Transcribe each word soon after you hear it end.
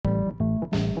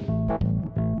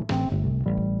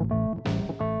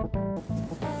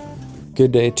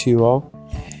Good day to you all.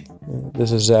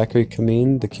 This is Zachary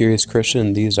Kameen, the Curious Christian,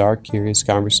 and these are Curious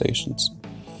Conversations.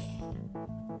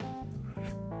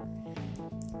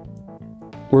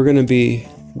 We're going to be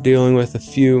dealing with a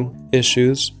few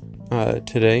issues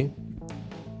today.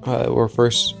 We're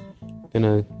first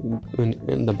in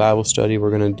the Bible study,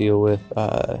 we're going to deal with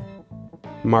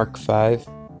Mark 5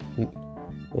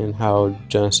 and how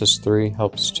Genesis 3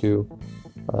 helps to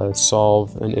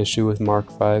solve an issue with Mark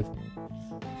 5.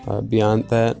 Beyond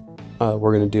that,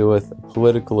 we're going to deal with a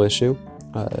political issue,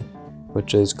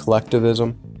 which is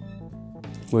collectivism,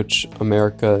 which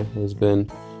America has been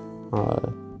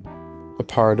a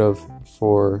part of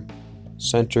for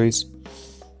centuries,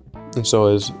 and so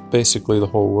is basically the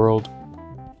whole world,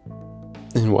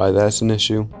 and why that's an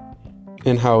issue,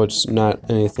 and how it's not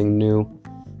anything new.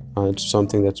 It's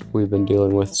something that we've been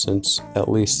dealing with since at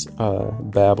least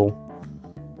Babel.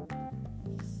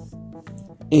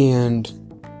 And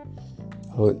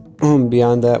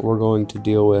beyond that, we're going to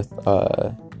deal with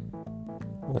the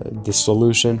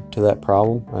solution to that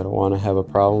problem. I don't want to have a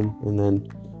problem and then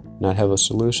not have a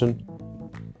solution,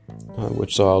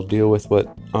 which so I'll deal with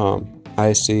what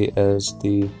I see as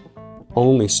the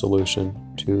only solution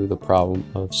to the problem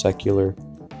of secular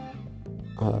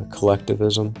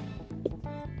collectivism,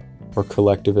 or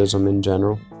collectivism in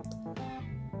general.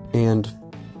 And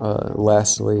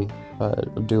lastly,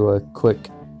 do a quick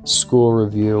school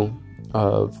review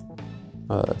of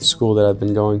school that I've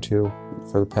been going to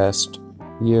for the past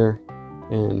year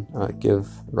and give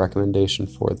recommendation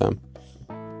for them.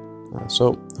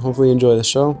 So hopefully you enjoy the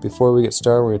show. Before we get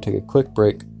started, we're going to take a quick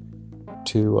break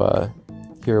to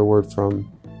hear a word from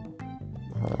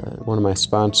one of my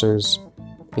sponsors,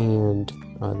 and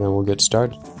then we'll get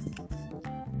started.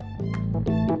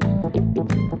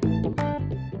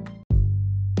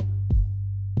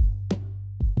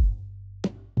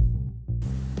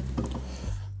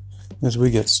 As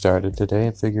we get started today,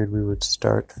 I figured we would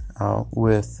start out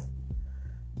with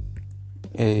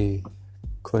a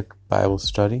quick Bible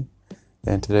study.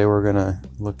 And today we're going to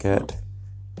look at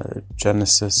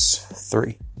Genesis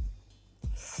 3.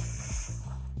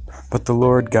 But the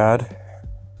Lord God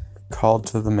called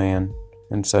to the man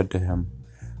and said to him,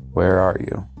 "Where are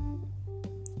you?"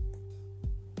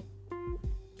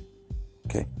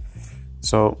 Okay,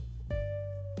 so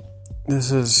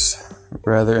this is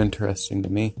rather interesting to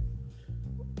me.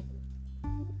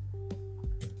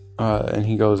 And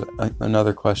he goes,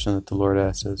 another question that the Lord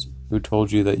asks is, "Who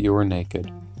told you that you were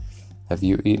naked? Have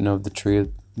you eaten of the tree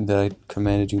that I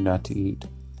commanded you not to eat?"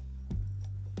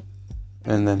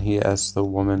 And then he asks the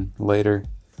woman later,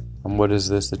 "What is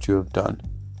this that you have done?"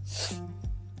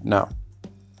 Now,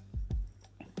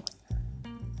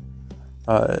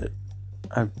 I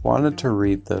wanted to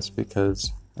read this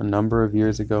because a number of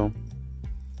years ago,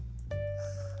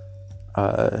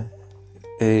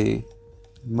 a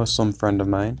Muslim friend of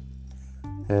mine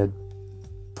had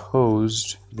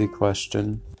posed the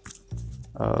question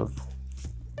of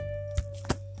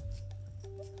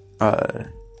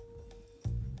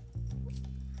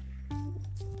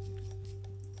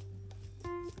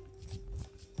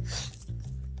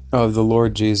the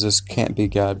Lord Jesus can't be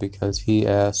God because he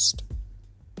asked,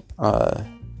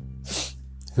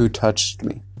 "Who touched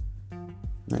me?"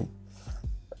 Right?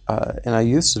 And I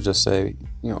used to just say,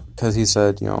 because he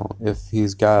said, if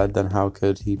he's God, then how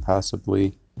could he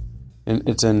possibly... And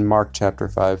it's in Mark chapter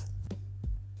 5.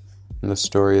 And the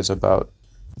story is about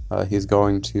he's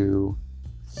going to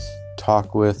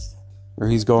talk with, or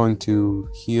he's going to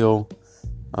heal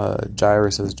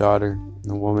Jairus' daughter. And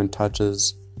the woman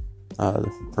touches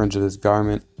the fringe of his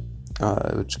garment,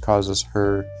 which causes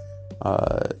her,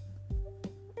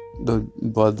 the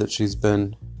blood that she's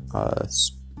been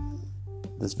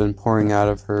that's been pouring out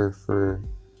of her for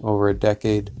over a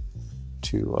decade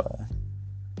to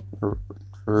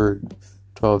for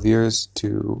 12 years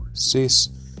to cease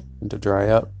and to dry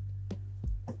up.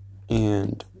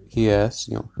 And he asks,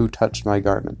 "Who touched my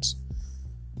garments?"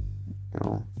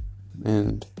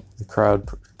 And the crowd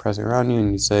pressing around you,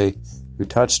 and you say, "Who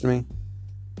touched me?"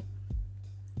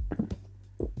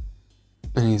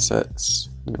 And he says,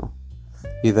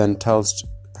 he then tells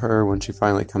her when she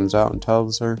finally comes out and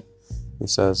tells her, he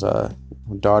says,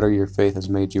 "Daughter, your faith has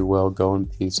made you well. Go in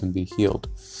peace and be healed."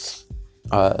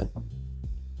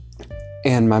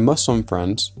 And my Muslim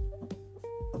friends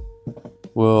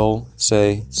will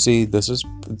say, "See, this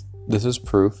is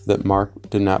proof that Mark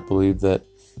did not believe that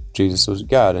Jesus was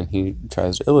God," and he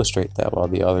tries to illustrate that while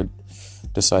the other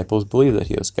disciples believe that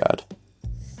he was God.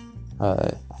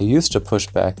 I used to push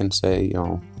back and say,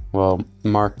 well,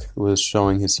 Mark was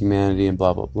showing his humanity and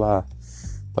blah, blah, blah.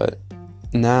 But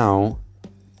now,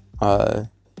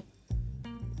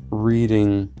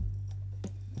 reading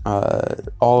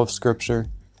all of Scripture,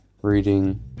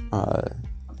 reading, and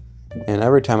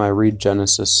every time I read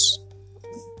Genesis,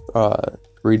 first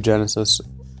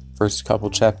couple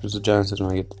chapters of Genesis,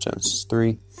 when I get to Genesis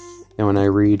 3, and when I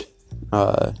read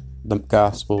the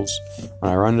Gospels,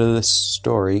 when I run to this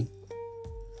story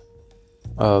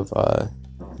of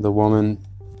the woman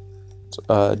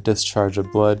discharge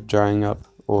of blood drying up,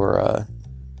 or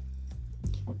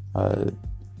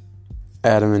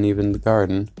Adam and Eve in the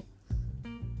garden,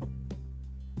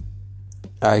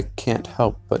 I can't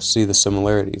help but see the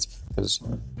similarities, because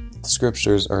the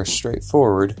Scriptures are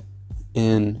straightforward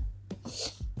in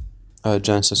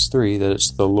Genesis 3 that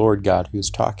it's the Lord God who's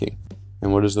talking.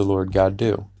 And what does the Lord God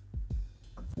do?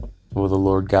 Well, the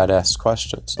Lord God asks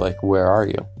questions like, where are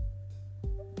you?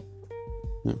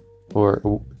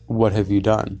 Or what have you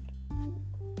done?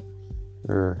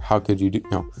 Or how could you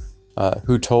do?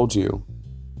 Who told you?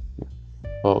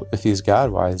 Well, if he's God,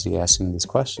 why is he asking these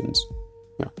questions?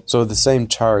 So the same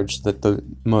charge that the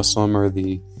Muslim or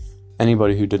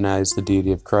anybody who denies the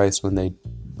deity of Christ, when they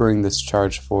bring this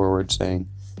charge forward saying,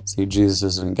 see, Jesus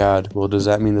isn't God, well, does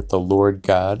that mean that the Lord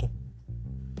God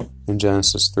in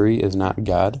Genesis 3 is not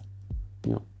God?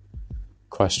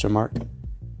 Question mark.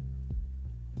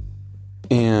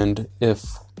 And if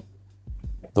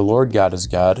the Lord God is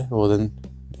God, well, then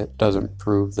it doesn't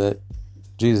prove that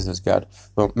Jesus is God.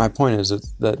 But my point is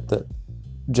that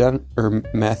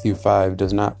Matthew 5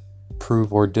 does not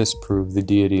prove or disprove the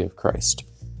deity of Christ.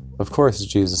 Of course,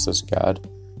 Jesus is God.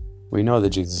 We know that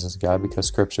Jesus is God because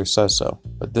Scripture says so.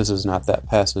 But this is not that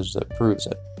passage that proves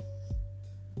it.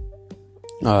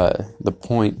 The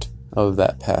point of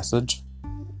that passage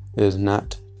is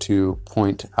not to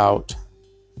point out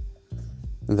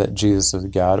that Jesus is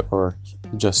God or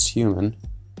just human.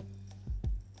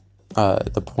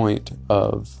 The point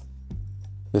of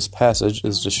this passage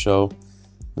is to show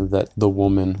that the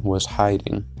woman was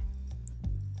hiding.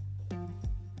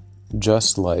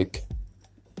 Just like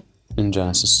in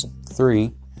Genesis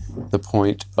 3, the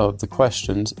point of the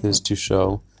questions is to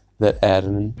show that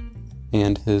Adam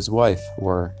and his wife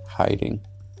were hiding.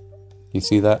 You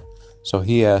see that? So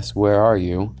he asked, where are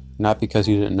you? Not because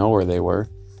he didn't know where they were,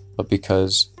 but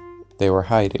because they were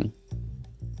hiding.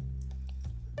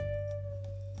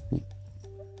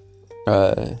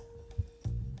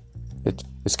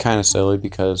 It's kind of silly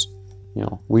because,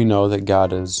 we know that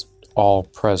God is all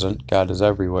present. God is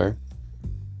everywhere.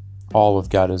 All of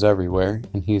God is everywhere.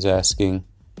 And he's asking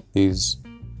these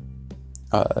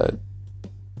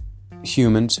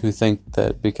humans who think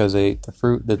that because they ate the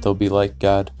fruit that they'll be like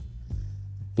God.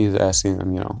 He's asking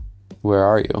them, where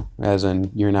are you? As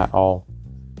in, you're not all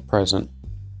present.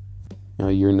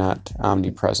 You're not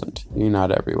omnipresent. You're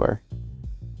not everywhere.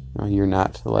 You're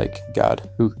not like God.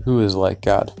 Who is like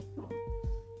God?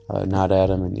 Not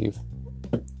Adam and Eve.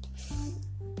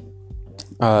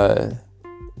 And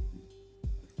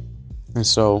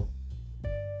so,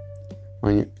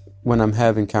 when I'm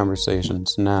having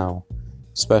conversations now,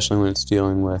 especially when it's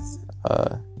dealing with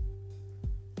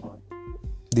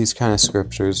these kind of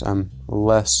scriptures, I'm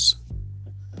less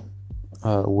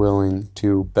willing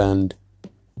to bend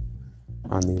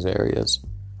on these areas.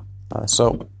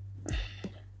 So,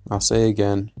 I'll say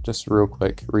again, just real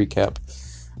quick recap.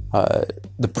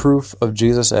 The proof of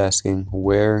Jesus asking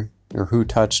where or who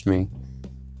touched me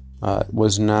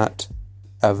was not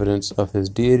evidence of his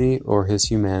deity or his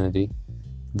humanity,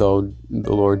 though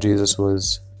the Lord Jesus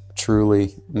was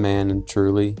truly man and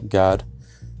truly God.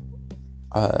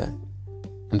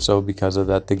 And so because of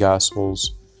that, the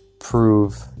Gospels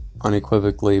prove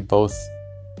unequivocally both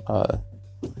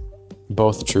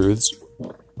truths.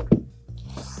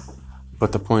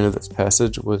 But the point of this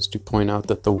passage was to point out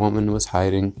that the woman was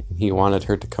hiding, and he wanted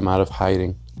her to come out of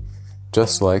hiding.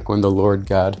 Just like when the Lord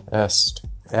God asked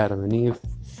Adam and Eve,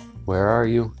 where are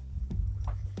you?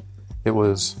 It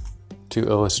was to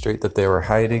illustrate that they were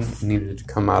hiding and needed to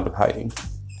come out of hiding.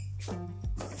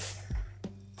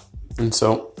 And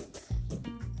so,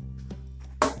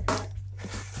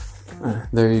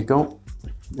 there you go.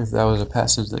 If that was a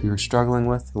passage that you were struggling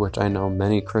with, which I know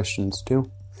many Christians do,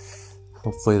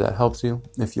 hopefully that helps you.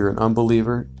 If you're an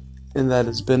unbeliever and that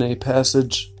has been a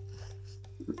passage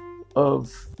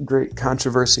of great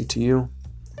controversy to you,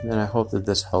 then I hope that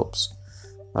this helps.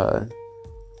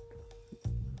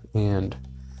 And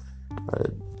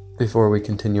before we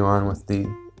continue on with the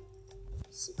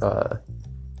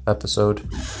episode,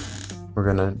 we're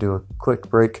going to do a quick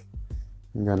break.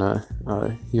 I'm going to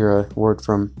hear a word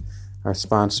from our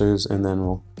sponsors, and then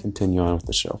we'll continue on with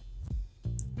the show.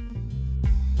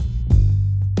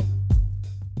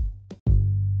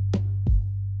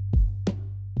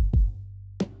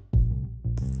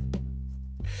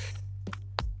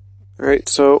 Alright,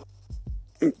 so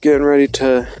I'm getting ready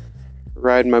to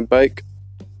ride my bike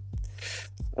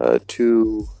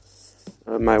to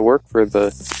my work for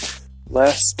the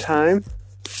last time.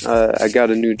 I got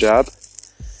a new job,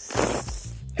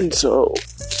 and so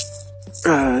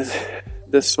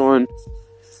this one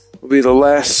will be the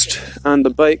last on the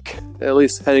bike, at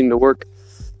least heading to work.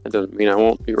 That doesn't mean I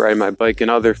won't be riding my bike in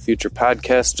other future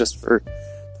podcasts just for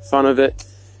the fun of it,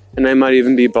 and I might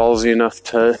even be ballsy enough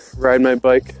to ride my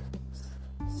bike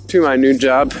to my new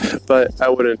job, but I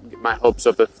wouldn't get my hopes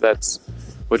up if that's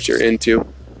what you're into.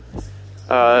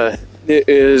 It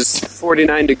is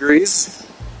 49 degrees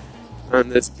on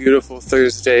this beautiful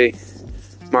Thursday,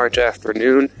 March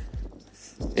afternoon,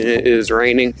 and it is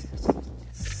raining,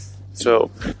 so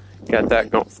got that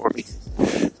going for me.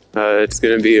 It's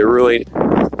going to be a really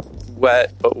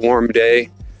wet but warm day.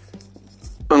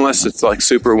 Unless it's like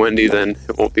super windy, then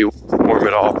it won't be warm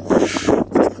at all.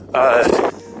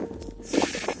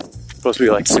 Supposed to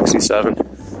be like 67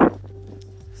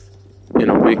 in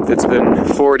a week that's been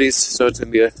 40s, so it's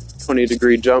going to be a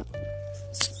 20-degree jump.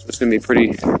 So it's going to be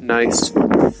pretty nice.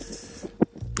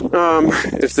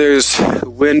 If there's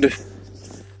wind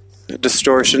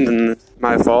distortion, then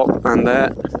my fault on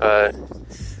that.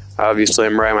 Obviously,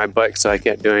 I'm riding my bike, so I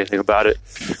can't do anything about it.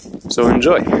 So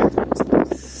enjoy.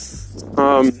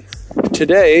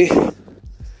 Today,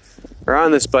 or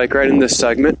on this bike, right in this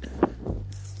segment,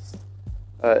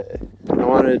 I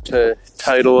wanted to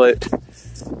title it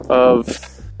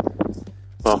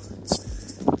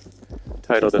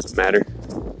title doesn't matter.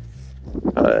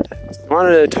 I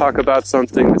wanted to talk about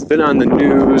something that's been on the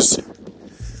news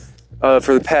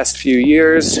for the past few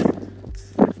years.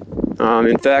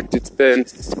 In fact, it's been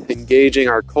engaging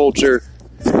our culture,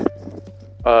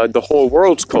 the whole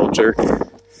world's culture,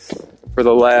 for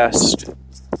the last,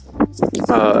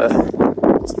 I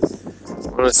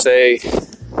want to say,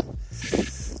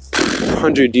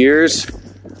 100 years,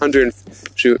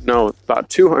 about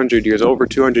 200 years, over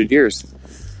 200 years.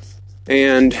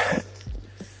 And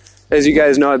as you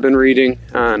guys know, I've been reading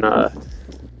on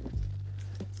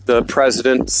the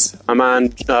presidents. I'm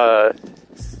on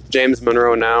James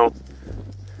Monroe now.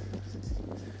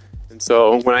 And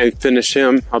so when I finish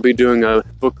him, I'll be doing a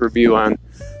book review on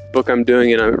book I'm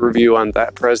doing and a review on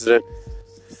that president.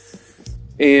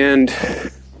 And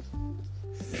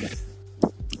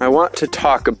I want to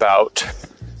talk about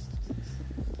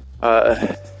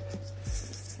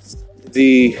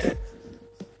the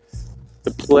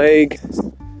plague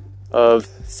of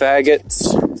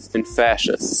faggots and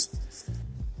fascists.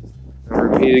 I'll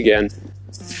repeat again.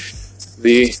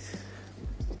 The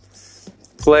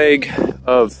plague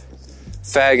of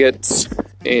faggots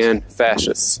and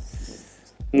fascists.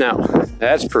 Now,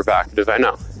 that's provocative, I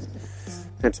know.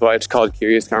 That's why it's called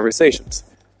Curious Conversations.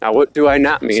 Now, what do I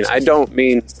not mean? I don't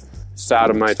mean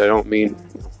sodomites. I don't mean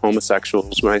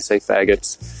homosexuals when I say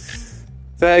faggots.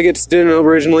 Faggots didn't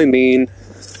originally mean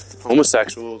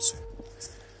homosexuals.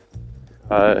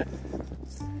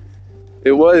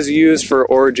 It was used for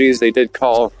orgies. They did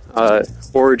call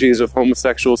orgies of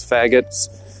homosexuals faggots.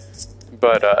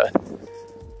 But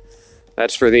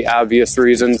that's for the obvious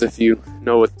reasons. If you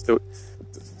know what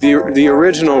the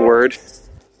original word,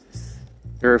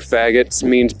 or faggots,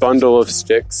 means bundle of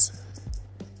sticks.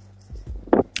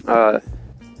 And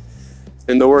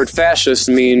the word fascist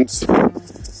means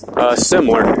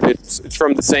similar. It's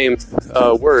from the same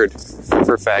word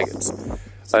for faggots.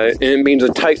 And it means a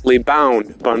tightly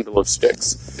bound bundle of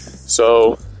sticks.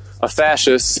 So a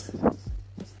fascist,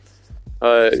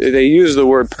 they use the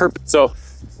word so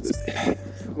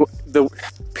the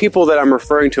people that I'm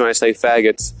referring to when I say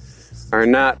faggots are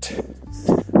not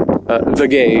the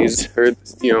gays or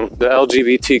the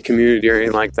LGBT community or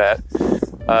anything like that.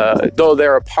 Though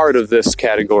they're a part of this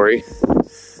category,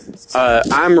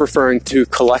 I'm referring to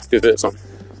collectivism.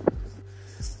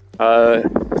 I'm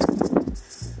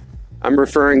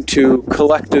referring to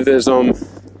collectivism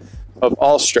of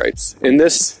all stripes. And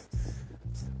this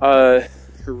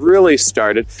really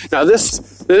started. Now,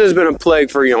 this has been a plague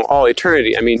for all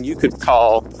eternity. I mean, you could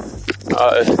call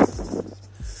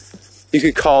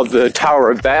the Tower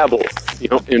of Babel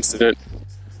incident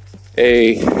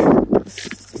a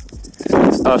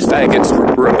faggots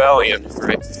rebellion,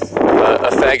 right? A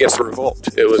faggots revolt.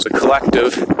 It was a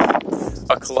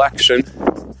collection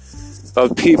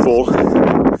of people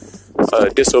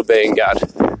disobeying God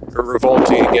or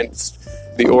revolting against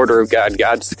the order of God.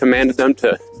 God's commanded them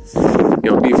to,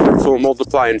 be fruitful,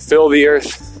 multiply, and fill the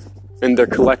earth, and they're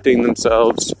collecting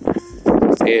themselves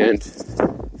and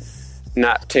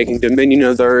not taking dominion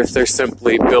of the earth. They're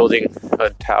simply building a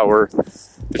tower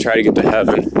to try to get to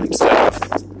heaven instead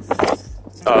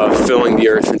of filling the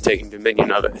earth and taking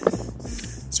dominion of it.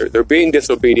 So they're being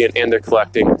disobedient and they're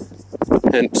collecting,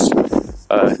 hence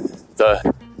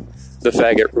the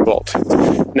faggot revolt.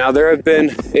 Now there have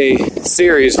been a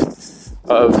series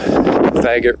of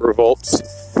faggot revolts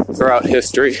throughout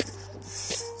history.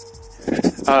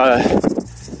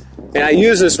 And I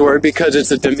use this word because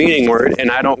it's a demeaning word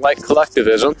and I don't like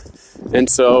collectivism. And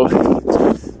so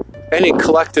any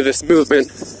collectivist movement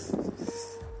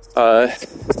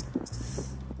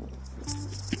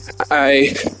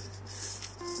I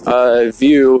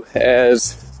view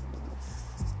as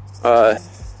a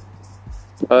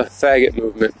faggot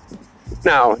movement.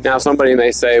 Now somebody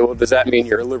may say, well, does that mean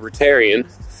you're a libertarian?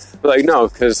 Like, no,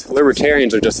 because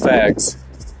libertarians are just fags.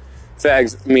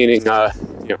 Fags meaning,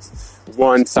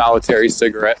 one solitary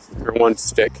cigarette or one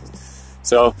stick.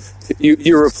 So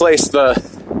you replace the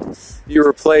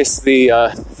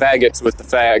faggots with the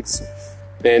fags,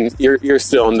 and you're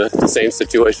still in the same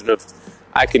situation of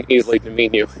I can easily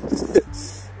demean you.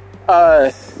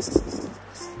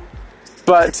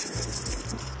 But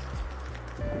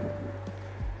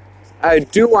I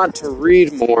do want to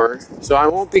read more, so I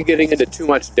won't be getting into too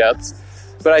much depth,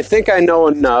 but I think I know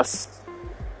enough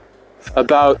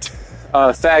about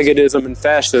faggotism and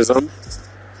fascism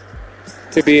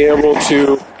to be able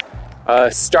to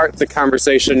start the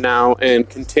conversation now and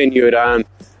continue it on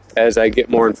as I get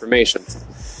more information.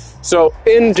 So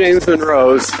in James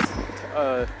Monroe's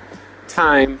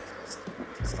time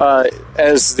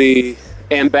as the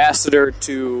ambassador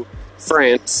to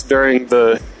France during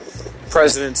the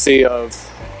presidency of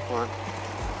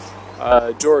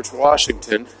George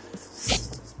Washington,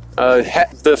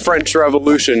 the French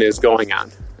Revolution is going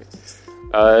on.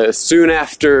 Soon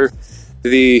after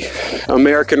the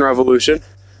American Revolution,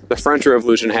 the French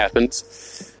Revolution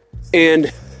happens,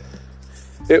 and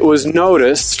it was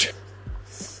noticed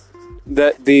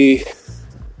that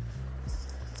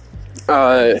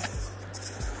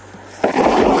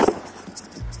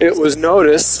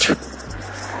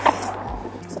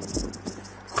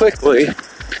quickly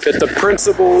that the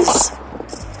principles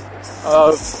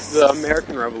of the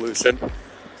American Revolution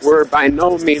were by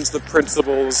no means the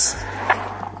principles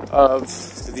of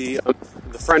the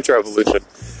French Revolution.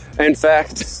 In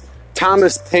fact,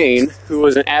 Thomas Paine, who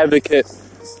was an advocate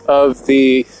of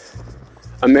the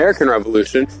American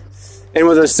Revolution and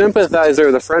was a sympathizer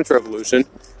of the French Revolution,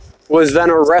 was then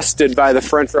arrested by the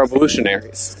French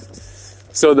revolutionaries.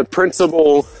 So the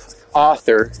principal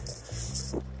author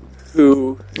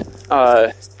who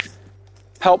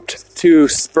helped to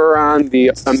spur on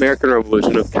the American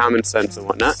Revolution of common sense and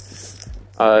whatnot,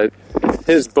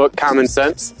 his book, Common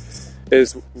Sense,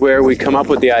 is where we come up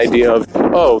with the idea of,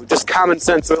 just common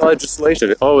sense with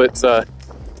legislation. It's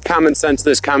common sense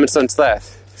this, common sense that.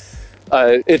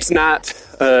 It's not,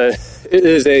 it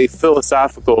is a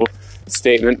philosophical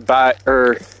statement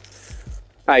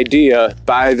idea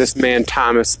by this man,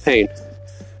 Thomas Paine.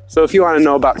 So if you want to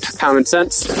know about common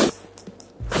sense,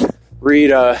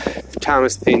 read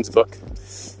Thomas Paine's book.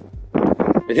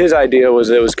 And his idea was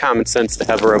it was common sense to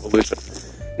have a revolution.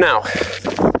 Now,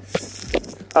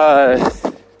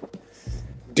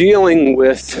 dealing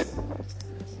with,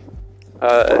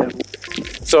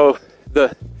 so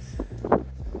the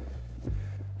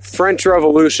French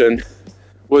Revolution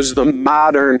was the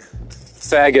modern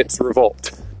faggots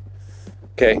revolt.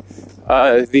 Okay,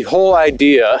 the whole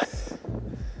idea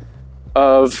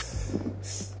of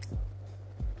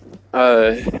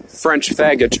French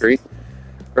faggotry,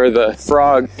 or the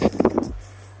frog,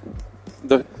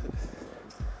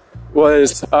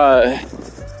 was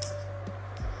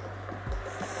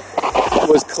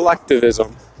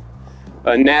collectivism.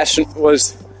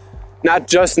 Was not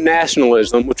just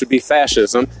nationalism, which would be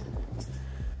fascism.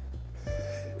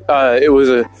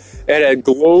 It had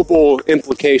global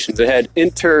implications. It had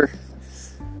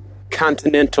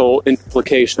intercontinental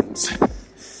implications.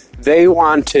 They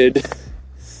wanted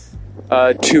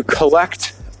to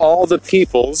collect all the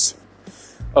peoples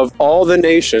of all the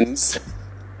nations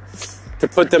to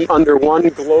put them under one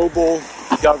global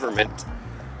government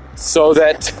so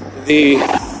that the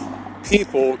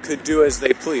people could do as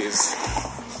they please.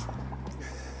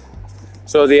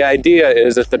 So the idea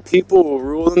is that the people will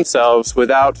rule themselves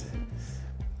without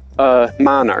a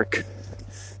monarch.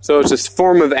 So it's this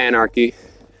form of anarchy.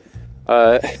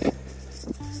 It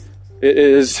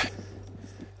is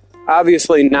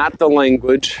obviously not the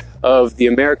language of the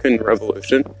American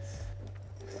Revolution.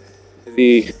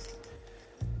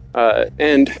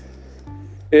 And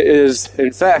it is,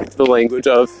 in fact, the language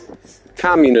of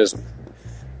communism.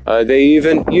 They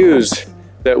even use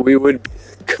that we would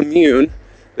commune,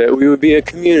 that we would be a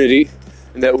community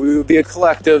and that we would be a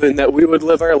collective, and that we would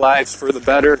live our lives for the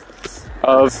better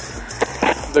of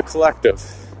the collective,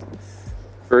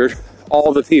 for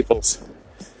all the peoples.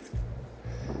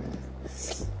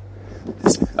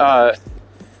 And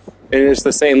it's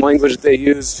the same language they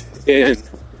used in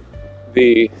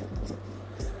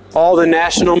all the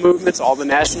national movements, all the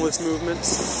nationalist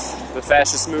movements, the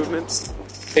fascist movements,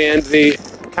 and the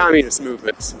communist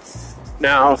movements.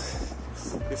 Now,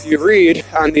 if you read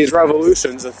on these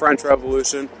revolutions, the French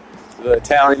Revolution, the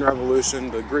Italian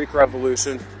Revolution, the Greek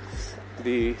Revolution,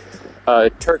 the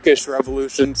Turkish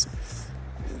revolutions,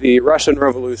 the Russian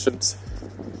revolutions,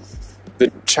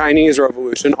 the Chinese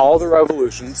Revolution, all the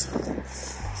revolutions,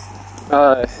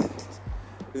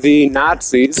 the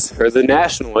Nazis, or the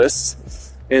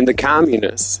nationalists, and the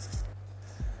communists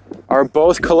are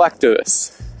both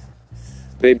collectivists.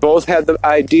 They both had the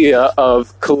idea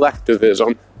of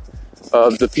collectivism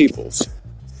of the peoples.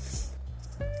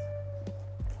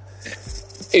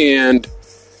 And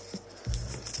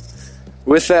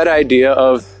with that idea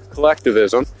of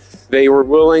collectivism, they were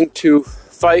willing to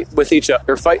fight with each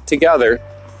other, fight together,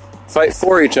 fight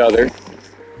for each other,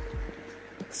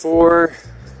 for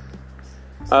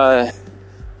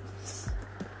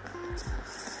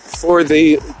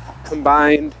the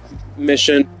combined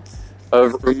mission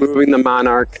of removing the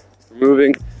monarch,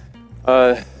 removing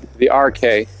the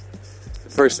arche, the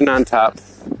person on top,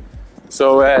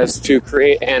 so as to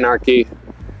create anarchy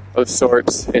of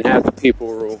sorts and have the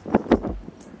people rule.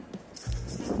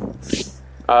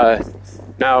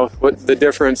 Now, what the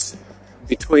difference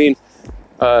between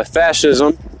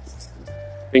fascism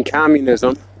and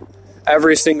communism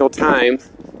every single time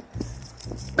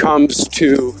comes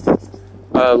to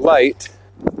light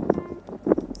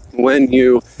when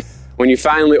you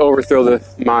finally overthrow the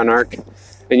monarch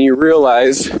and you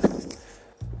realize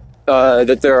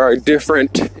that there are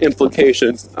different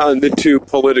implications on the two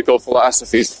political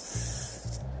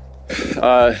philosophies.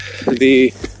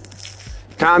 The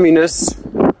communists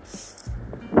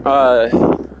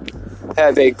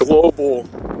have a global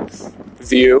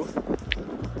view.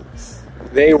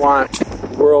 They want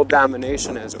world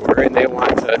domination, as it were, and they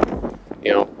want to,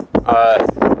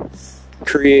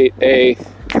 create a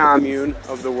commune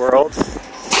of the world,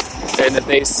 and that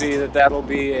they see that that'll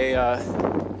be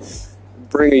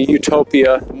bring a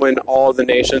utopia when all the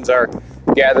nations are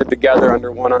gathered together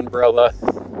under one umbrella,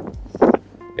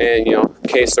 and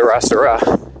que sera sera,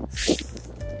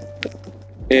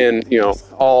 and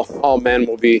all men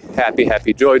will be happy,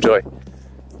 happy, joy, joy.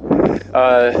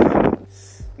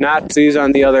 Nazis,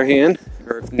 on the other hand,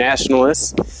 or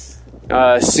nationalists,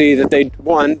 see that they,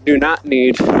 one, do not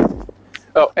need...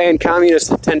 and communists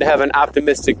tend to have an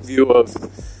optimistic view of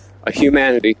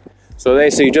humanity. So they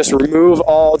say just remove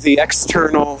all the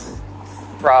external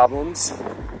problems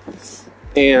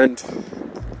and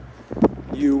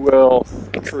you will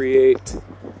create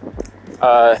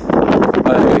a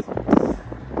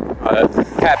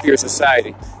happier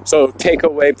society. So take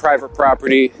away private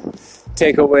property,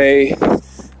 take away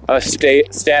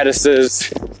state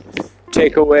statuses,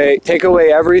 take away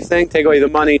everything, take away the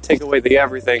money, take away the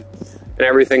everything, and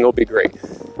everything will be great.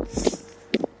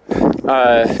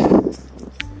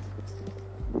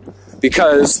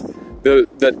 Because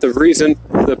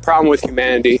the problem with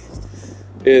humanity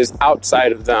is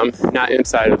outside of them, not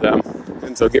inside of them.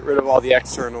 And so get rid of all the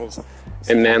externals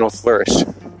and man will flourish.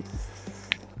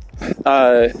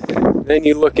 Then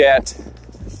you look at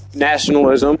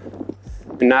nationalism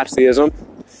and Nazism,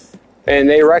 and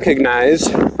they recognize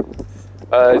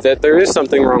that there is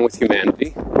something wrong with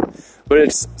humanity, but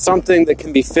it's something that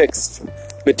can be fixed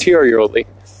materially.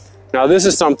 Now this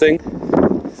is something,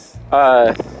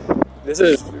 this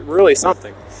is really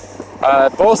something.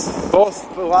 Both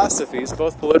philosophies,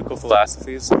 both political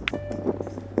philosophies,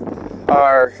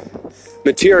 are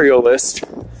materialist,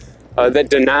 that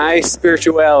deny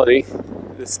spirituality,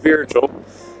 the spiritual,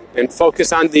 and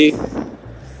focus on the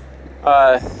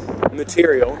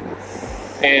material.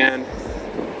 And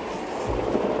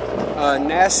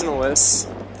nationalists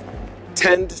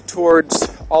tend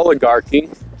towards oligarchy,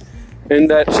 in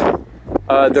that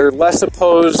they're less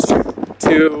opposed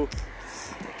to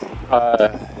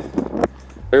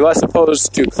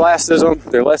classism.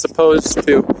 They're less opposed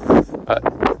to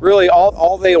really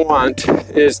all they want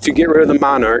is to get rid of the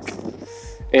monarch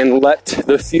and let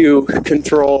the few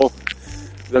control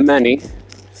the many.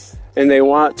 And they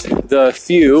want the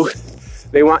few.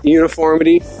 They want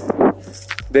uniformity.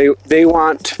 They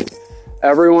want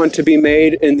everyone to be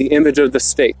made in the image of the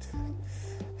state.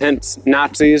 Hence,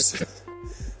 Nazis,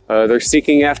 they're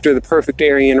seeking after the perfect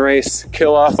Aryan race,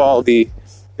 kill off all the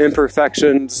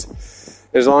imperfections.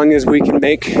 As long as we can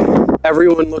make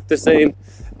everyone look the same,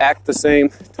 act the same,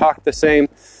 talk the same,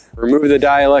 remove the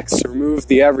dialects, remove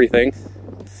the everything,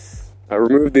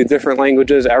 remove the different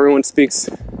languages, everyone speaks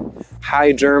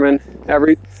High German,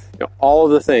 all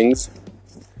of the things,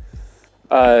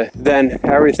 then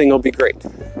everything will be great.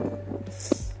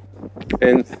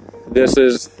 And this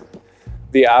is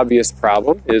the obvious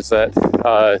problem, is that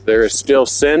there is still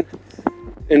sin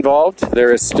involved.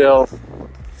 There is still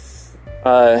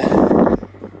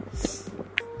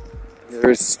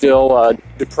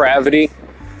depravity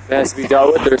that has to be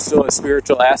dealt with. There's still a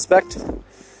spiritual aspect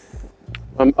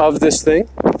of this thing.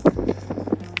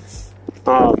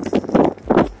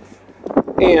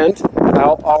 And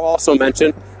I'll also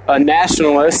mention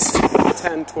nationalists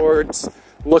tend towards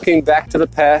looking back to the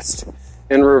past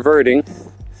and reverting,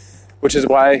 which is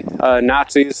why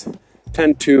Nazis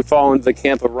tend to fall into the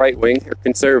camp of right-wing or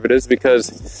conservatives,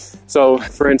 because, so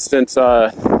for instance,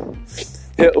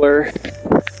 Hitler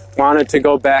wanted to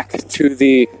go back to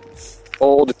the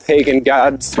old pagan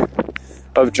gods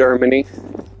of Germany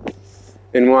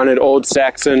and wanted old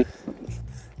Saxon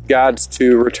gods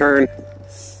to return.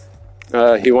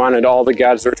 He wanted all the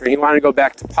gods to return. He wanted to go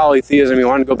back to polytheism. He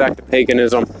wanted to go back to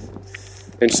paganism.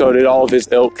 And so did all of his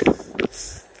ilk,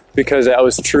 because that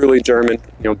was truly German.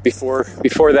 Before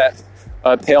that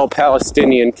pale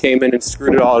Palestinian came in and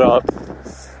screwed it all up.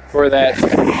 Before that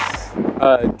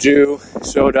Jew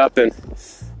showed up and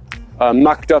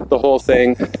mucked up the whole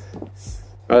thing.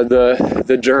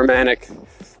 The Germanic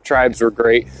tribes were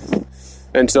great.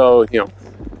 And so,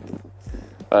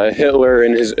 Hitler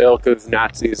and his ilk of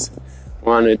Nazis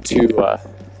wanted to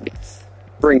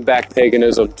bring back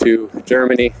paganism to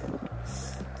Germany.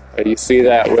 You see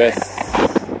that with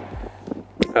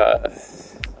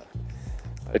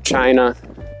China,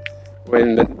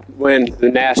 when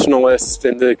the nationalists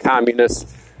and the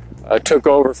communists took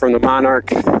over from the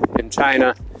monarch in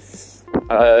China.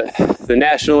 The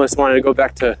nationalists wanted to go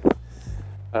back to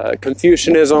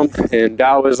Confucianism and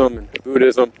Taoism and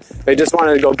Buddhism. They just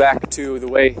wanted to go back to the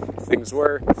way things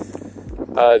were.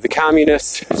 The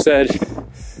communists said,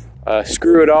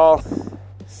 screw it all.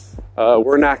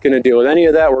 We're not going to deal with any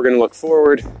of that. We're going to look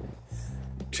forward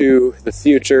to the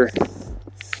future.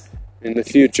 And the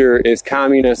future is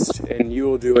communist, and you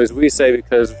will do as we say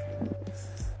because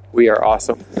we are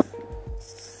awesome.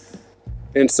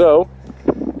 And so,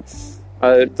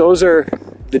 those are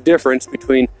the difference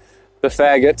between the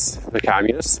faggots, the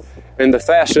communists, and the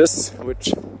fascists,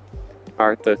 which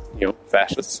aren't the,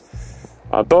 fascists.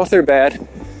 Both are bad.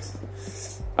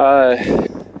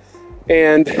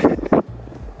 And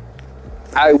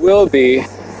I will be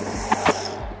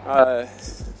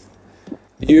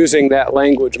using that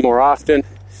language more often.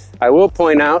 I will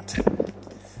point out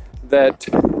that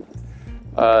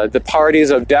the parties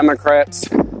of Democrats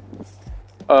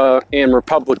and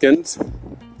Republicans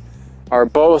are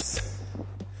both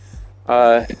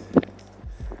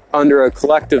under a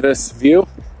collectivist view.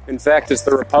 In fact, it's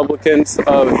the Republicans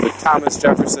of the Thomas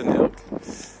Jefferson ilk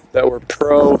that were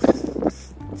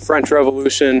pro-French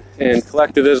Revolution and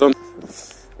collectivism.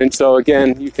 And so,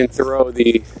 again, you can throw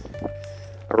the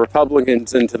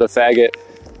Republicans into the faggot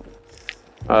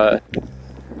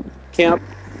camp.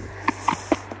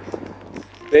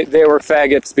 They were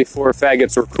faggots before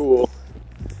faggots were cool.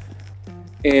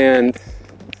 And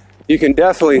you can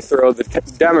definitely throw the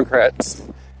Democrats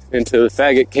into the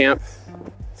faggot camp.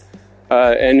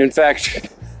 And in fact,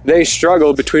 they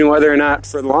struggled between whether or not,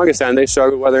 for the longest time, they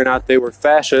struggled whether or not they were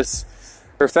fascists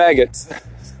or faggots.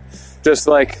 Just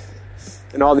like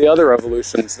in all the other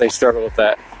revolutions, they struggled with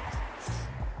that.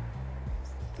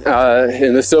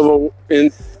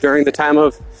 During the time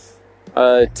of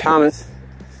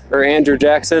Andrew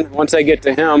Jackson, once I get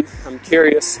to him, I'm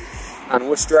curious on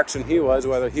which direction he was,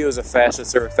 whether he was a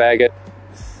fascist or a faggot.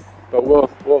 But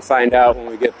we'll find out when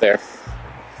we get there.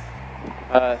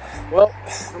 Well,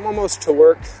 I'm almost to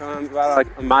work. I'm about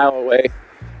a mile away.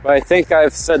 But I think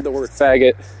I've said the word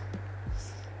faggot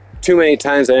too many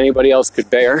times that anybody else could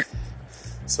bear.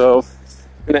 So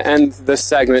I'm going to end this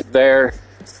segment there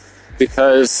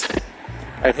because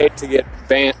I'd hate to get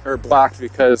banned or blocked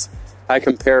because I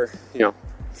compare,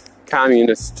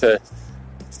 communists to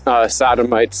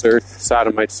sodomites or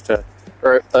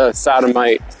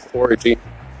sodomite orgy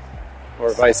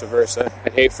or vice versa.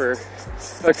 I'd hate for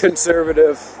a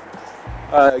conservative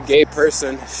gay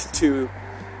person to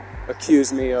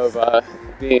accuse me of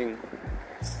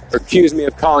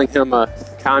calling him a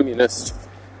communist,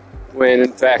 when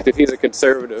in fact, if he's a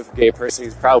conservative gay person,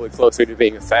 he's probably closer to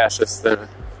being a fascist than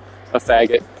a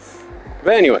faggot.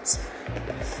 But anyways,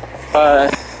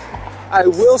 I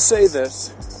will say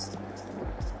this.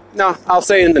 No, I'll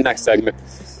say in the next segment.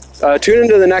 tune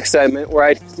into the next segment where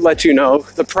I let you know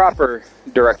the proper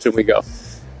direction we go.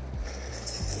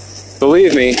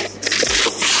 Believe me,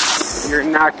 you're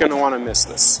not going to want to miss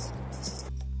this.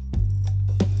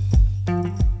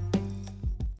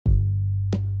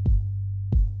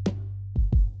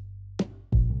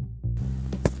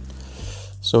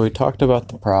 So we talked about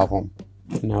the problem,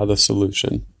 now the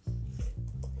solution.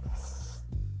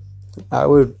 I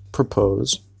would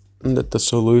propose that the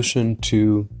solution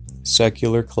to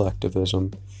secular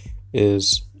collectivism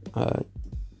is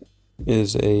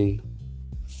a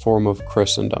form of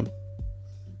Christendom.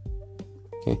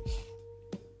 Okay,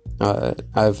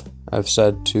 I've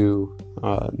said to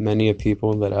many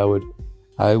people that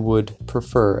I would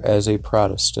prefer as a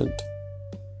Protestant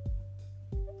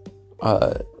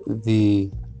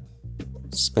the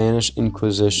Spanish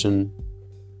Inquisition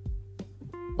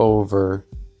over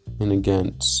and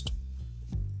against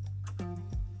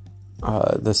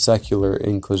the secular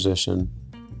Inquisition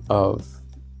of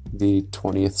the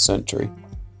 20th century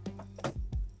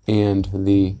and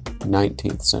the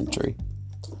 19th century.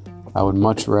 I would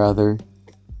much rather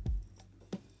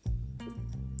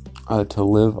to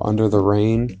live under the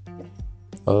reign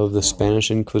of the Spanish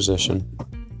Inquisition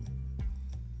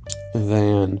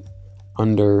than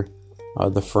under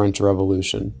the French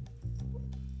Revolution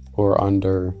or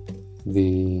under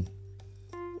the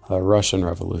Russian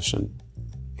Revolution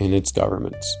and its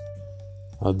governments,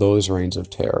 those reigns of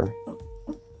terror.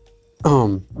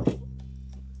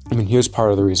 Here's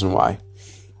part of the reason why.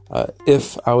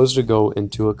 If I was to go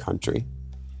into a country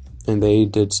and they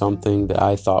did something that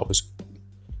I thought was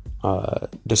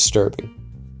disturbing,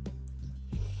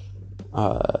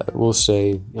 we'll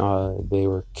say they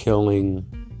were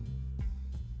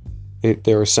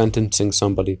they were sentencing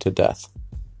somebody to death.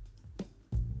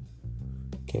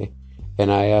 Okay,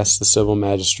 and I asked the civil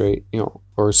magistrate,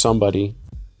 or somebody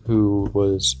who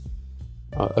was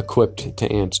equipped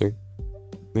to answer.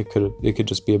 It could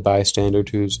just be a bystander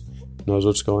who knows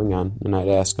what's going on, and I'd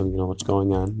ask them, what's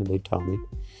going on, and they'd tell me.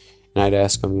 And I'd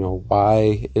ask them,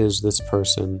 why is this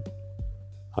person,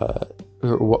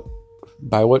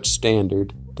 by what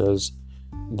standard does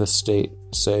the state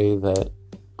say that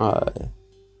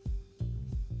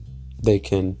they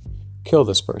can kill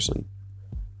this person?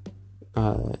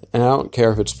 And I don't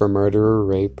care if it's for murder or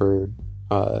rape or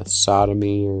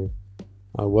sodomy or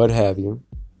what have you,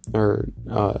 or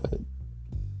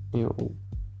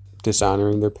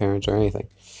dishonoring their parents or anything.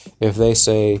 If they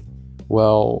say,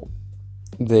 well,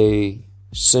 they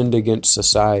sinned against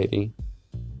society,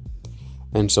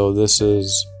 and so this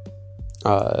is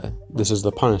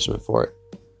the punishment for it,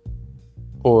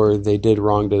 or they did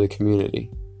wrong to the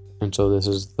community, and so this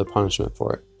is the punishment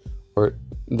for it, or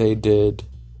they did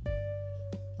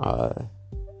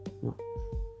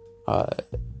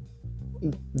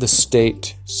the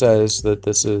state says that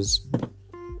this is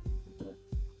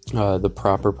the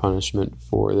proper punishment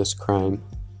for this crime,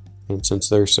 and since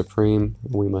they're supreme,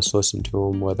 we must listen to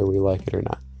them whether we like it or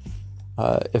not.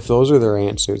 If those are their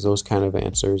answers, those kind of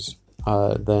answers,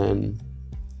 then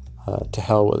to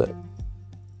hell with it.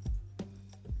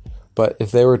 But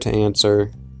if they were to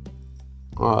answer,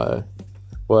 well,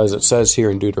 as it says here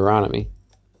in Deuteronomy,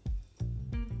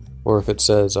 or if it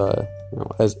says,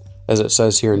 as it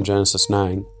says here in Genesis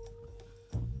 9,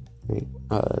 right,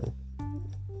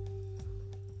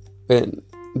 and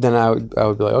then I would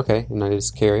be like, okay, and I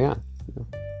just carry on.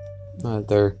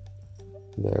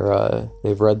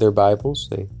 They've read their Bibles.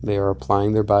 They are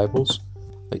applying their Bibles.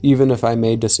 Even if I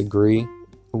may disagree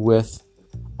with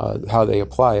how they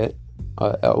apply it,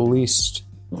 at least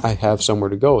I have somewhere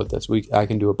to go with this. I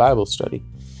can do a Bible study.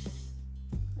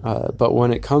 But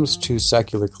when it comes to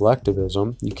secular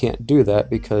collectivism, you can't do that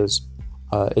because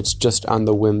it's just on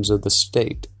the whims of the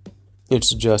state.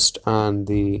 It's just on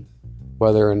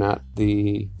whether or not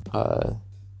the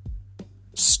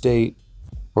state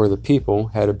or the people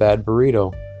had a bad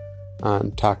burrito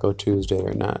on Taco Tuesday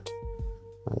or not.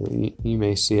 You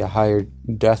may see a higher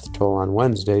death toll on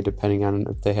Wednesday depending on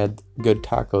if they had good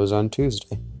tacos on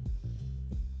Tuesday.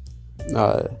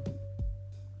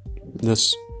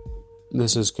 This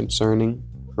is concerning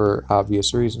for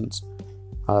obvious reasons.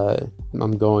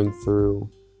 I'm going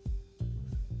through,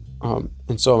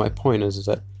 and so my point is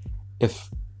that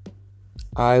if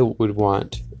I would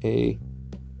want a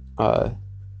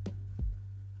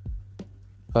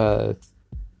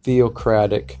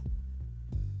theocratic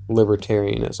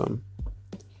libertarianism,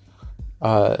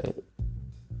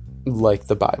 like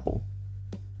the Bible.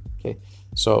 Okay,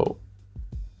 so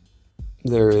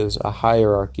there is a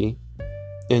hierarchy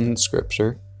in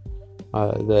Scripture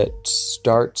that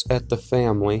starts at the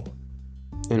family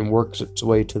and works its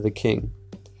way to the king.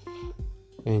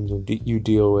 and you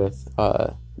deal with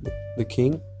the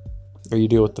king, or you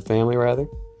deal with the family rather,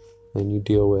 and you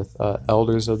deal with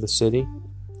elders of the city,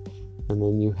 and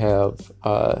then you have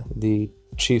the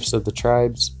chiefs of the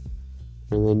tribes,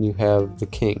 and then you have the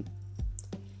king.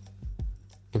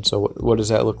 And so what does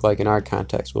that look like in our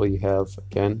context? Well, you have,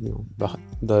 again,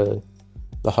 the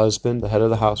husband, the head of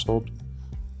the household.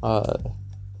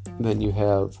 Then you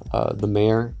have the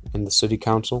mayor and the city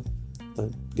council,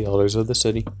 the elders of the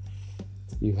city.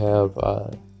 You have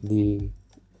the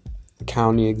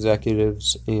county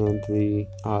executives and the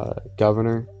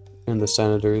governor and the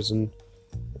senators and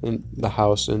the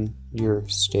House in your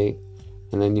state.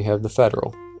 And then you have the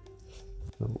federal,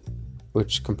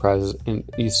 which comprises, and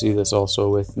you see this also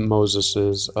with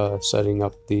Moses's setting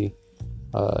up the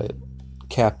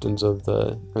captains of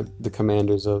the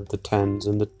commanders of the tens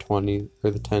and the 20,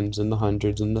 or the tens and the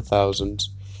hundreds and the thousands,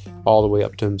 all the way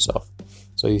up to himself.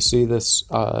 So you see this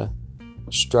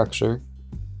structure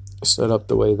set up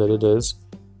the way that it is,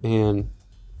 and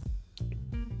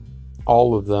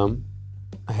all of them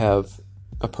have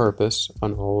a purpose,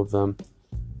 and all of them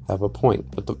have a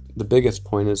point. But the biggest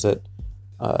point is that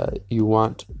you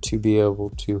want to be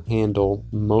able to handle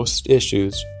most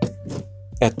issues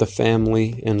at the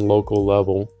family and local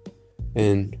level,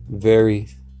 and very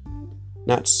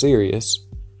not serious,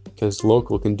 because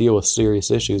local can deal with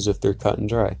serious issues if they're cut and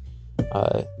dry.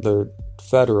 The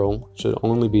federal should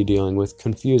only be dealing with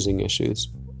confusing issues.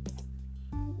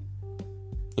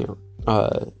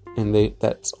 And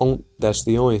that's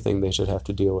the only thing they should have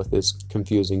to deal with is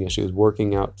confusing issues,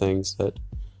 working out things that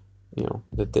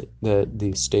that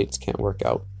these states can't work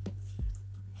out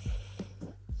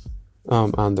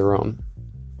on their own.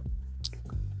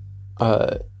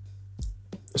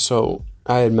 So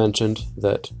I had mentioned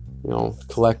that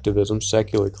collectivism,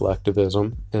 secular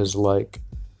collectivism, is like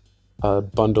a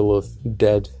bundle of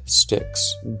dead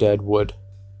sticks, dead wood,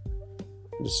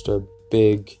 just a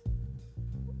big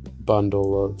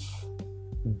bundle of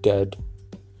dead,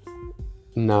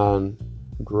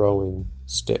 non-growing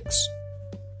sticks,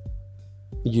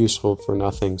 useful for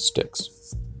nothing sticks.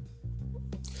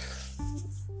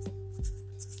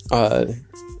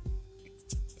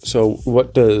 So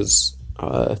what does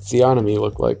theonomy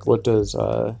look like? What does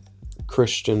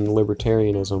Christian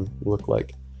libertarianism look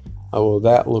like? Well,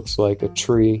 that looks like a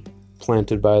tree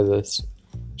planted by the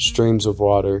streams of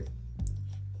water,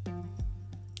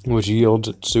 which yields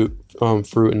its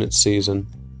fruit in its season,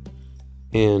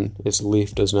 and its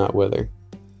leaf does not wither.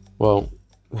 Well,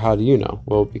 how do you know?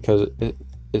 Well, because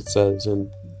it says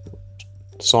in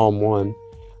Psalm 1,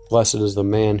 "Blessed is the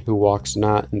man who walks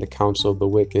not in the counsel of the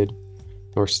wicked,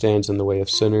 nor stands in the way of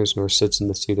sinners, nor sits in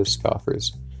the seat of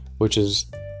scoffers," which is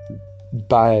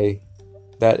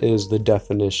that is the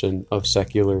definition of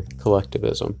secular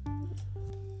collectivism.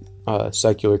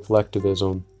 Secular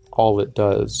collectivism, all it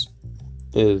does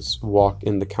is walk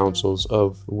in the counsels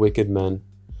of wicked men,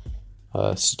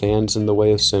 stands in the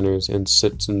way of sinners, and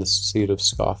sits in the seat of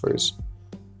scoffers.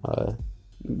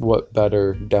 What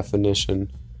better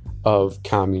definition of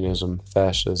communism,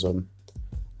 fascism,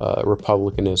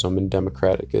 republicanism, and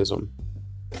democraticism?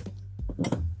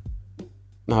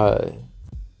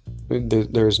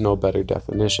 There's no better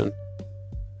definition.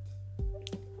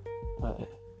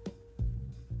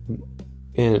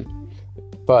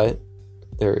 But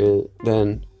there is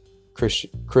then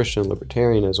Christian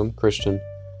libertarianism, Christian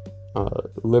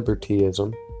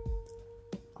libertyism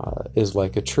is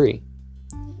like a tree.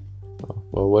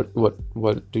 Well,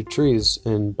 what do trees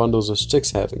and bundles of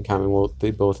sticks have in common? Well,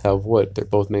 they both have wood. They're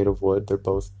both made of wood. They're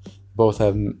both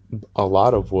have a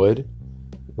lot of wood.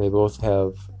 They both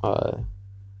have the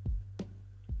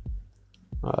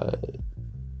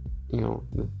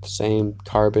same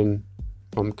carbon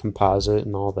composite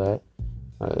and all that.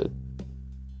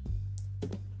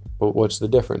 But what's the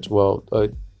difference? Well,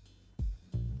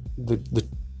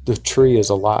 the tree is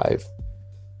alive,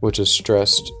 which is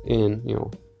stressed in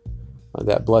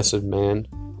that blessed man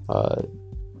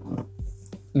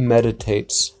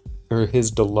meditates, or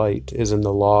his delight is in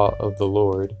the law of the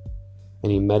Lord,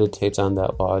 and he meditates on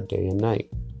that law day and night.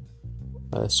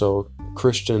 So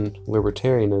Christian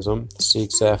libertarianism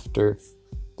seeks after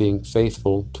being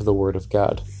faithful to the Word of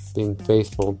God, being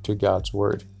faithful to God's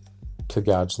Word, to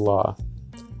God's law,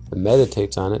 and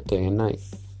meditates on it day and night.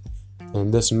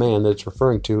 And this man that it's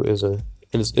referring to is an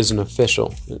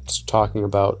official. It's talking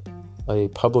about a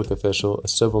public official, a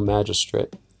civil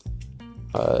magistrate.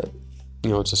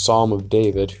 It's a Psalm of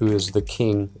David, who is the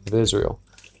king of Israel.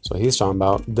 So he's talking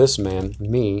about this man,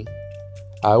 me.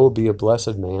 I will be a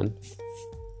blessed man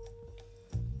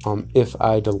if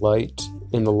I delight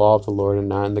in the law of the Lord and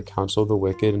not in the counsel of the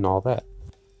wicked and all that.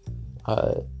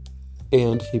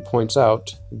 And he points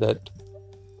out that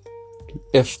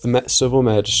if the civil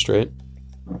magistrate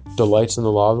delights in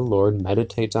the law of the Lord,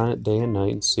 meditates on it day and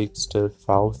night, and seeks to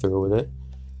follow through with it,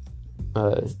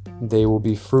 they will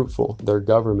be fruitful. Their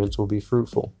governments will be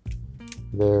fruitful.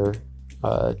 Their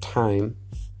time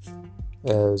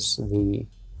as the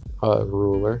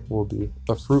ruler will be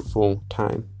a fruitful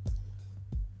time,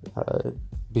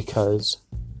 because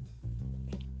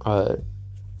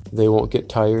they won't get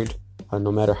tired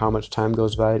no matter how much time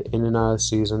goes by. In and out of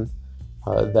season,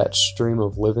 that stream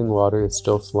of living water is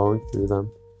still flowing through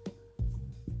them,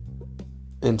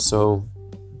 and so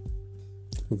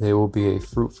they will be a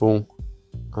fruitful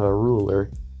ruler,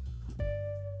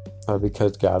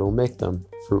 because God will make them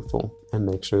fruitful and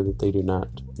make sure that they do not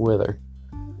wither.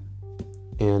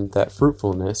 And that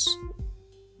fruitfulness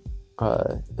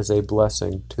is a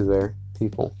blessing to their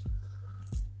people.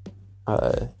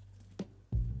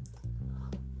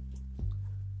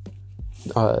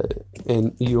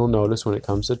 And you'll notice when it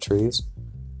comes to trees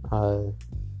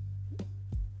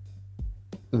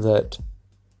that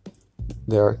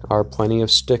there are plenty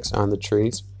of sticks on the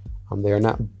trees. They are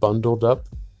not bundled up.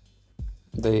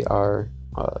 They are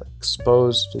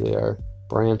exposed. They are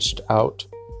branched out,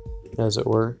 as it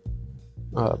were,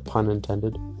 pun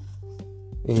intended.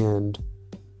 And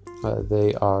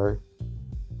they are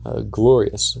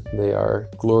glorious. They are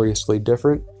gloriously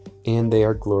different, and they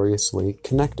are gloriously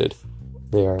connected.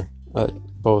 They are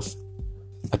both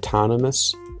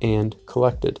autonomous and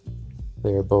collected.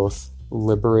 They are both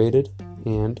liberated,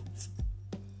 and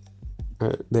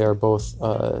they are both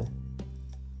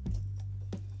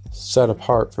set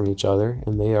apart from each other,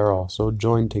 and they are also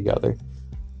joined together.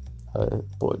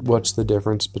 What's the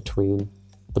difference between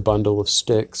the bundle of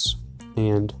sticks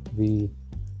and the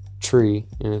tree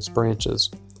and its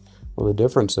branches? Well, the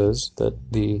difference is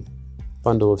that the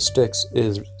bundle of sticks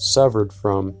is severed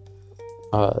from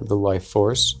the life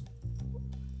force,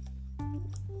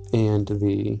 and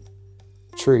the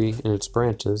tree and its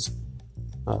branches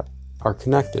are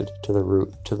connected to the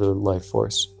root, to the life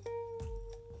force,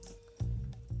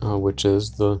 which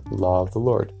is the law of the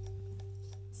Lord.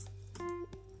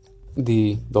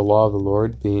 The law of the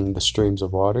Lord being the streams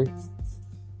of water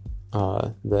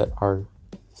that are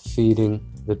feeding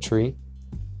the tree.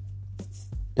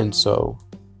 And so,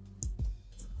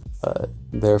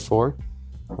 therefore,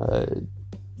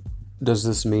 does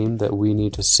this mean that we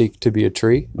need to seek to be a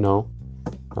tree? No.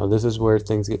 This is where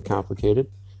things get complicated.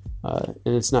 And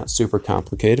it's not super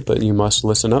complicated, but you must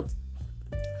listen up.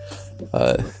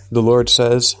 The Lord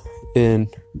says in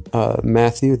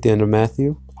Matthew, at the end of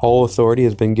Matthew, "All authority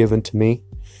has been given to me.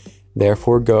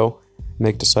 Therefore go,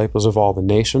 make disciples of all the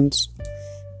nations,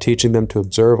 teaching them to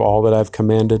observe all that I've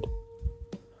commanded,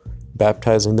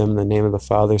 baptizing them in the name of the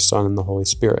Father, Son, and the Holy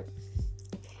Spirit."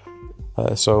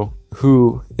 So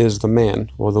who is the man?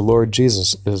 Well, the Lord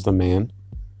Jesus is the man.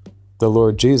 The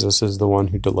Lord Jesus is the one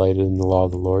who delighted in the law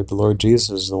of the Lord. The Lord Jesus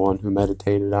is the one who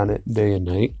meditated on it day and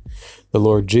night. The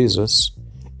Lord Jesus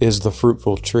is the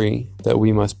fruitful tree that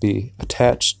we must be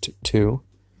attached to,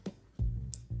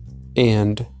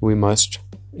 and we must,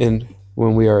 and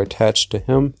when we are attached to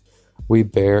Him, we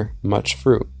bear much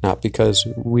fruit. Not because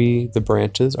we, the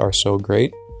branches, are so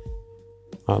great,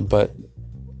 but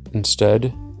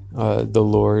instead, the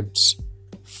Lord's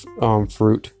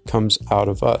fruit comes out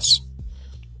of us.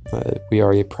 We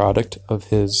are a product of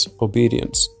His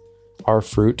obedience. Our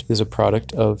fruit is a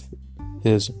product of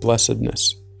His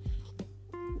blessedness.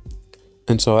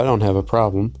 And so I don't have a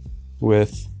problem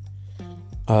with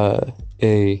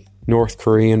a North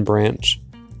Korean branch,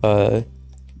 a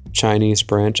Chinese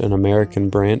branch, an American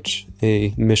branch,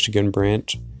 a Michigan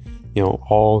branch,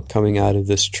 all coming out of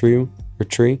this tree.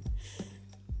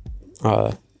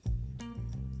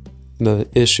 The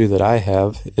issue that I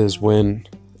have is when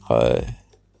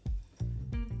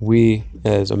we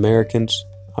as Americans,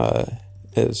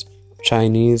 as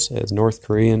Chinese, as North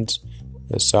Koreans,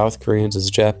 as South Koreans, as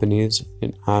Japanese,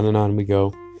 and on we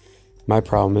go. My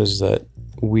problem is that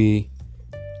we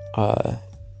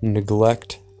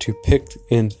neglect to pick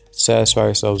and satisfy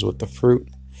ourselves with the fruit,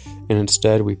 and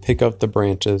instead we pick up the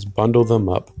branches, bundle them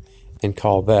up, and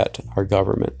call that our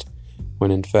government,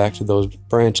 when in fact those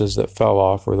branches that fell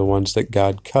off were the ones that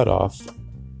God cut off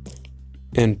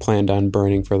and planned on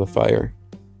burning for the fire.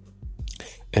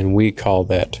 And we call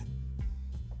that,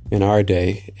 in our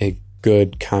day, a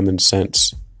good common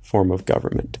sense form of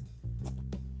government.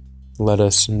 Let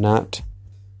us not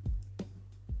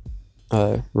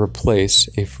replace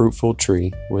a fruitful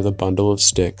tree with a bundle of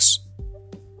sticks,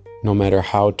 no matter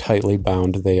how tightly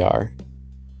bound they are.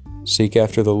 Seek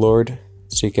after the Lord,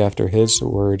 seek after His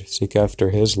word, seek after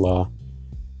His law,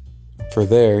 For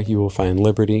there you will find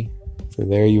liberty, for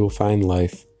there you will find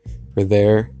life, for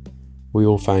there we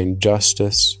will find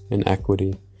justice and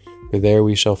equity, for there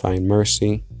we shall find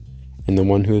mercy and the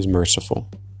one who is merciful.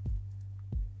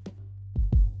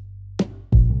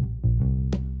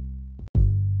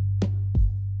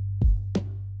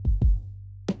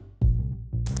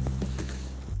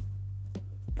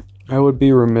 I would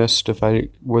be remiss if I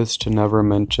was to never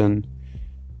mention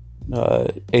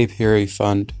Apiary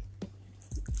Fund,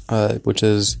 which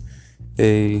is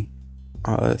a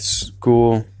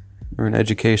school or an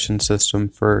education system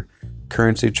for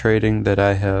currency trading that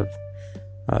I have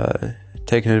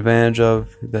taken advantage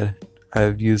of, that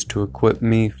I've used to equip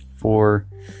me for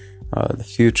the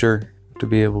future, to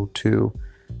be able to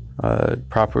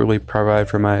properly provide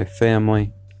for my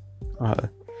family.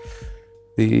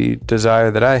 The desire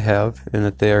that I have, and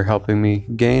that they are helping me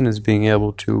gain, is being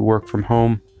able to work from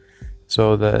home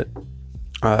so that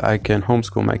I can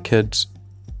homeschool my kids.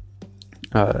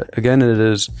 Again,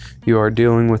 you are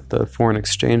dealing with the foreign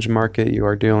exchange market, you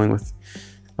are dealing with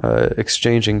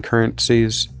exchanging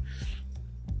currencies,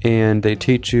 and they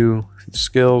teach you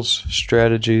skills,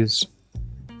 strategies,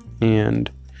 and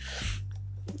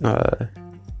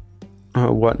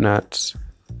whatnots,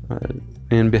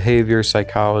 and behavior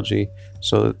psychology,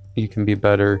 so that you can be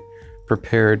better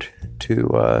prepared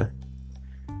to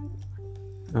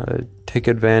take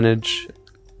advantage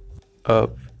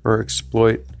of or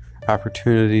exploit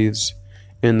opportunities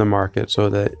in the market, so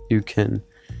that you can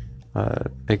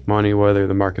make money whether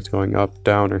the market's going up,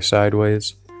 down, or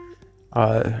sideways.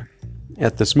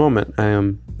 At this moment, I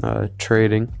am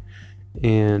trading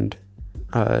and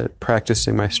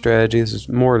practicing my strategies is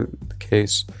more the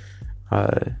case,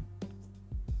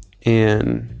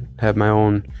 and have my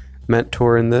own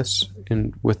mentor in this,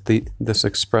 and with this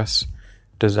express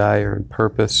desire and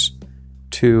purpose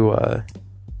to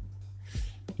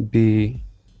be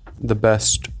the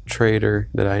best trader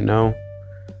that I know.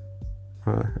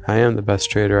 I am the best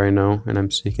trader I know, and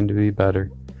I'm seeking to be better.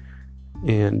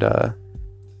 And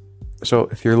so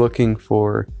if you're looking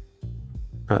for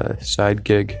a side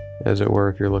gig, as it were,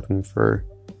 if you're looking for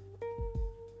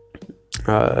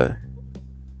a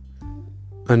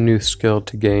new skill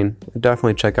to gain,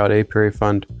 definitely check out Apiary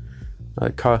Fund.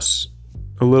 It costs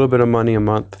a little bit of money a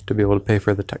month to be able to pay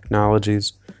for the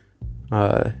technologies,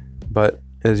 but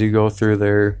as you go through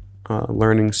their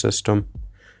learning system,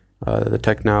 the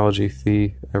technology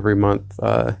fee every month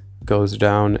goes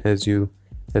down as you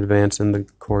advance in the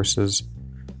courses.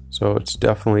 So it's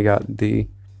definitely got the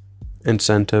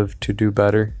incentive to do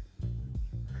better.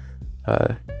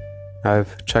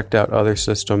 I've checked out other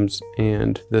systems,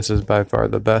 and this is by far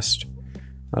the best.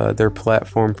 Their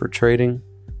platform for trading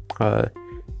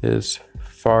is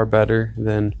far better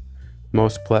than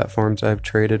most platforms I've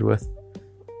traded with,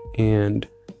 and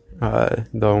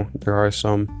though there are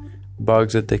some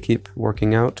bugs that they keep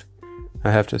working out,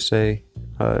 I have to say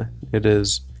it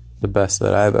is the best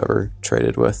that I've ever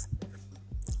traded with.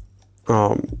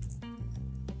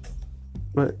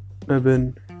 But I've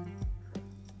been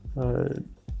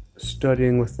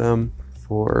studying with them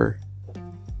for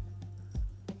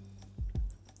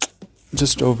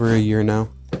just over a year now,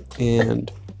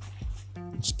 and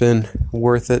it's been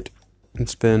worth it.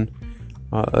 It's been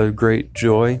a great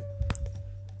joy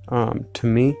to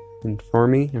me and for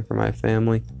my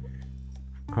family,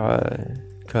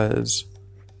 because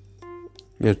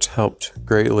it's helped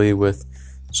greatly with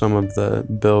some of the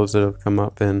bills that have come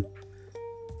up, and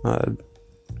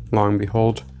long and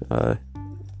behold,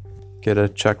 get a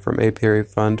check from Apiary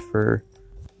Fund for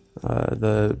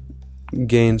the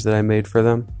gains that I made for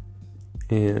them,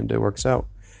 and it works out.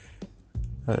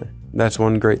 That's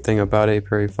one great thing about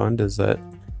Apiary Fund, is that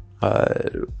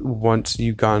once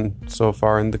you've gone so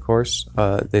far in the course,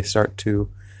 they start to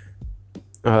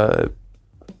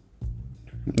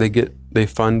they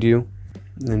fund you,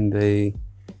 and they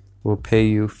will pay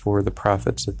you for the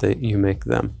profits that you make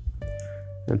them.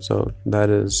 And so that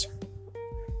is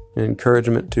an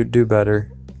encouragement to do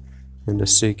better and to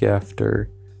seek after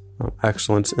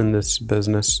excellence in this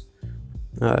business.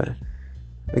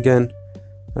 Again,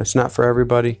 it's not for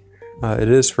everybody. It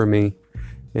is for me.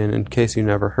 And in case you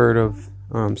never heard of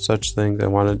such things, I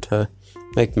wanted to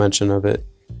make mention of it.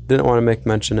 Didn't want to make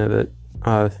mention of it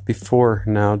before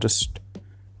now, just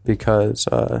because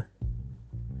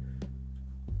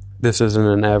this isn't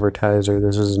an advertiser,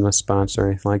 this isn't a sponsor or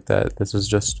anything like that. This is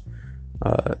just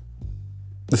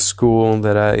the school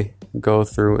that I go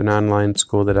through, an online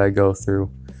school that I go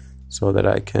through, so that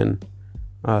I can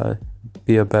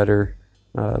be a better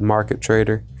market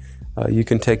trader. You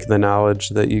can take the knowledge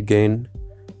that you gain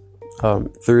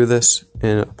through this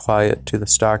and apply it to the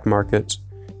stock markets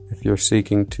if you're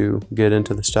seeking to get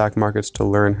into the stock markets, to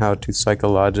learn how to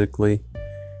psychologically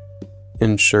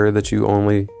ensure that you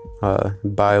only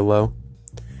buy low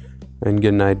and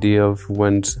get an idea of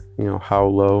how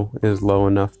low is low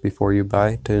enough before you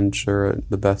buy to ensure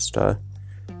the best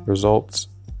results.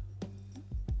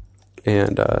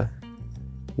 And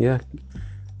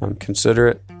consider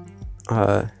it,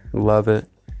 love it,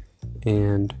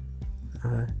 and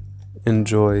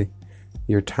enjoy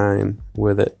your time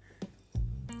with it.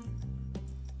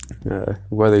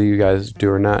 Whether you guys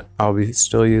do or not, I'll be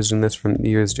still using this for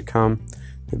years to come.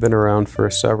 They've been around for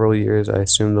several years. I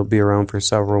assume they'll be around for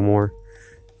several more,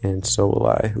 and so will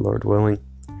I, Lord willing.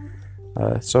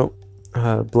 So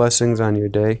blessings on your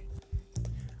day,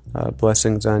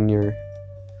 blessings on your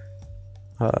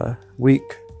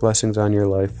week, blessings on your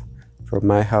life, from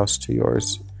my house to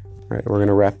yours. All right, we're going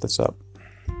to wrap this up.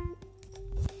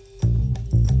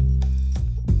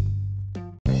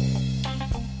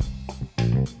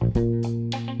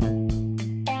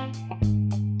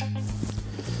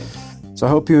 So I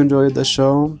hope you enjoyed the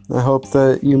show. I hope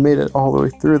that you made it all the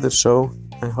way through the show.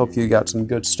 I hope you got some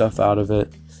good stuff out of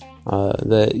it,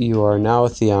 that you are now a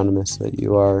theonomist, that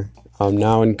you are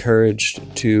now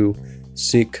encouraged to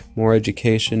seek more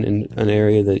education in an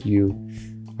area that you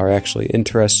are actually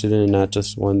interested in, not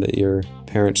just one that your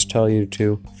parents tell you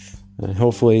to.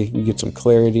 Hopefully you get some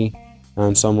clarity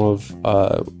on some of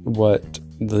what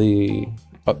the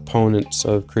opponents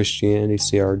of Christianity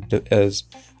see as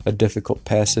a difficult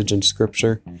passage in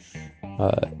Scripture,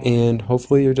 and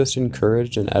hopefully you're just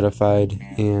encouraged and edified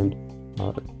and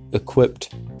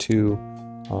equipped to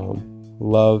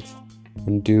love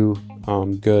and do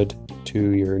good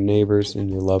to your neighbors and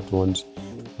your loved ones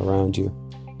around you.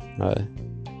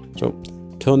 So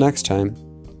till next time,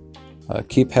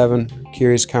 keep having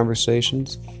curious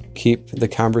conversations, keep the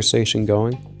conversation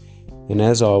going, and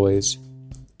as always,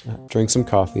 drink some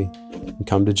coffee and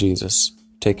come to Jesus.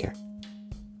 Take care.